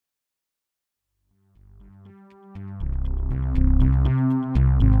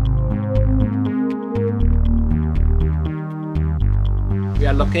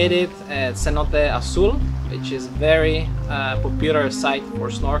are located at Cenote Azul, which is very popular site for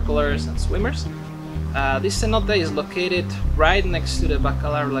snorkelers and swimmers. This cenote is located right next to the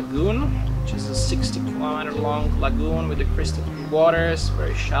Bacalar lagoon, which is a 60-kilometer long lagoon with the crystal clear waters,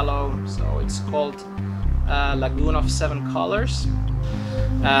 very shallow, so it's called Lagoon of Seven Colors.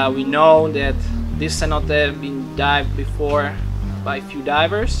 We know that this cenote has been dived before by a few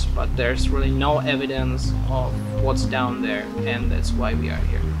divers, but there's really no evidence of what's down there, and that's why we are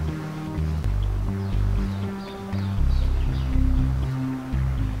here.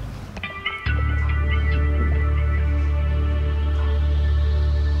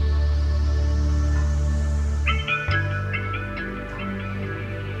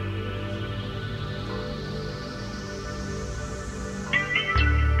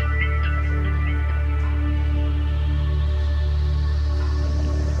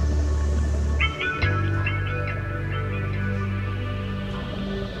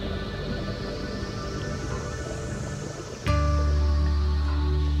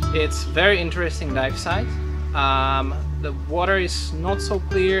 It's very interesting dive site. The water is not so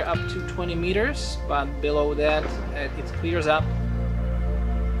clear up to 20 meters, but below that it clears up.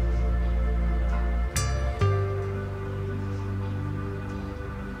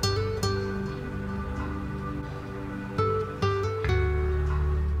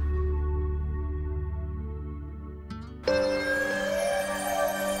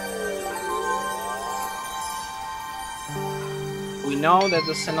 We know that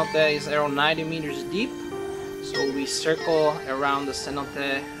the cenote is around 90 meters deep, so we circle around the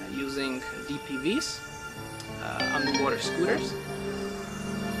cenote using DPVs, underwater scooters.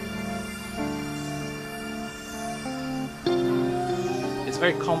 It's a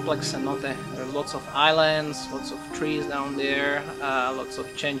very complex cenote. There are lots of islands, lots of trees down there, lots of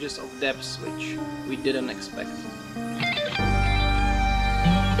changes of depths which we didn't expect.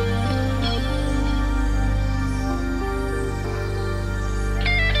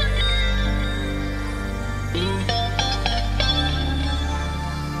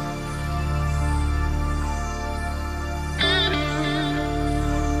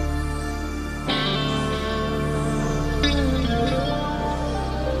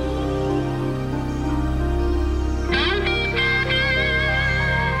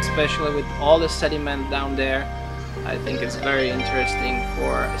 Especially with all the sediment down there, I think it's very interesting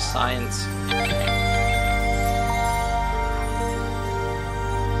for science.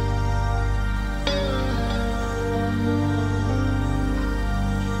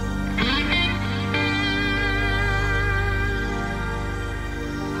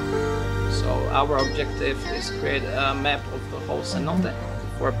 So our objective is to create a map of the whole cenote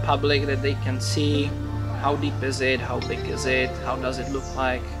for public, that they can see how deep is it, how big is it, how does it look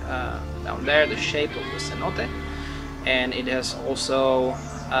like down there, the shape of the cenote. And it has also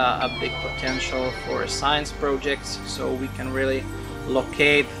a big potential for science projects, so we can really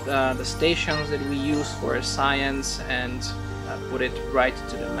locate the stations that we use for science and put it right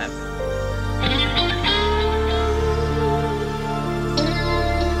to the map.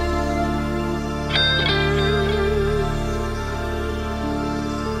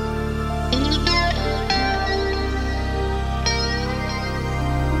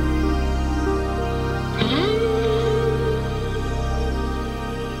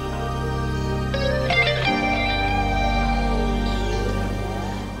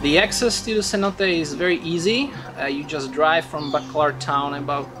 The access to the cenote is very easy. You just drive from Bacalar town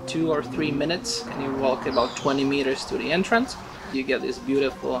about 2 or 3 minutes and you walk about 20 meters to the entrance. You get this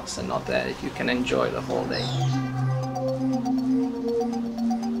beautiful cenote that you can enjoy the whole day.